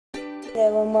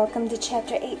Hello and welcome to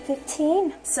chapter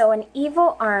 815. So an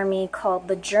evil army called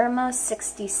the Germa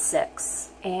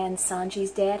 66, and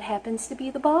Sanji's dad happens to be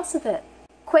the boss of it.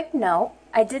 Quick note,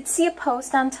 I did see a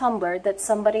post on Tumblr that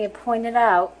somebody had pointed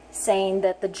out saying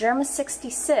that the Germa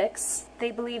 66, they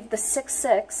believe the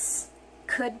 66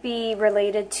 could be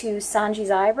related to Sanji's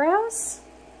eyebrows.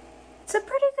 It's a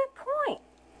pretty good point.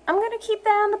 I'm going to keep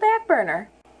that on the back burner.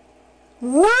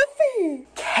 Luffy!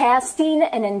 Casting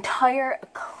an entire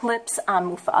eclipse on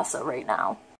Mufasa right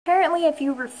now. Apparently, if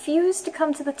you refuse to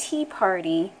come to the tea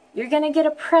party, you're gonna get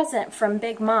a present from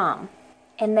Big Mom.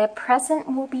 And that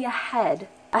present will be a head.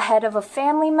 A head of a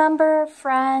family member,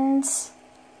 friend,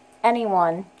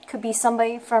 anyone. Could be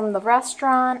somebody from the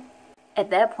restaurant. At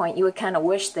that point, you would kind of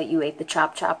wish that you ate the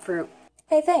chop fruit.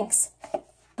 Hey, thanks.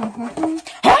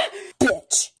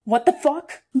 Bitch! What the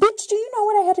fuck? Bitch, do you know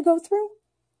what I had to go through?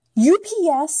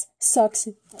 UPS sucks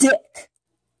dick.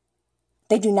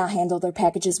 They do not handle their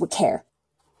packages with care.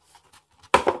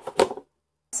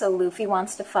 So Luffy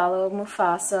wants to follow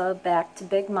Mufasa back to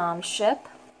Big Mom's ship.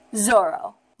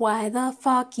 Zoro. Why the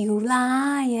fuck you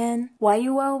lying? Why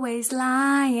you always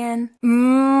lying?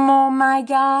 Oh my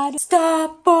god.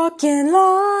 Stop fucking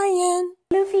lying.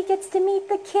 Luffy gets to meet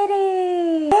the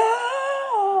kitty.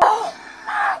 Oh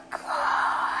my god.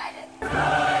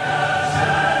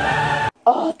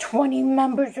 20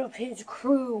 members of his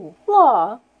crew.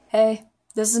 Law. Hey,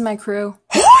 this is my crew.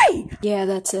 Hey! Yeah,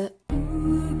 that's it.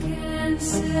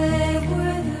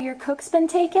 Your cook's been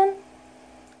taken?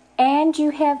 And you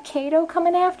have Kato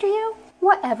coming after you?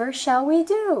 Whatever shall we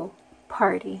do?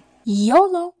 Party.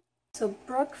 YOLO. So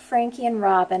Brooke, Frankie, and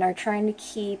Robin are trying to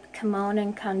keep Kimon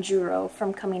and Kanjuro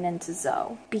from coming into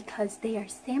Zou because they are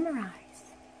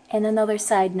samurais. And another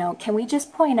side note, can we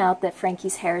just point out that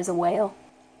Frankie's hair is a whale?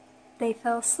 They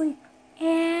fell asleep.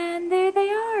 And there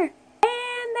they are. And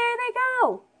there they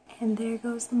go. And there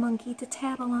goes the monkey to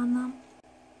tattle on them.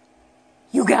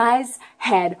 You guys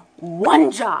had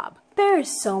one job. There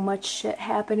is so much shit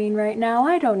happening right now,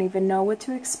 I don't even know what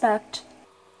to expect.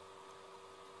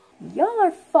 Y'all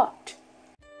are fucked.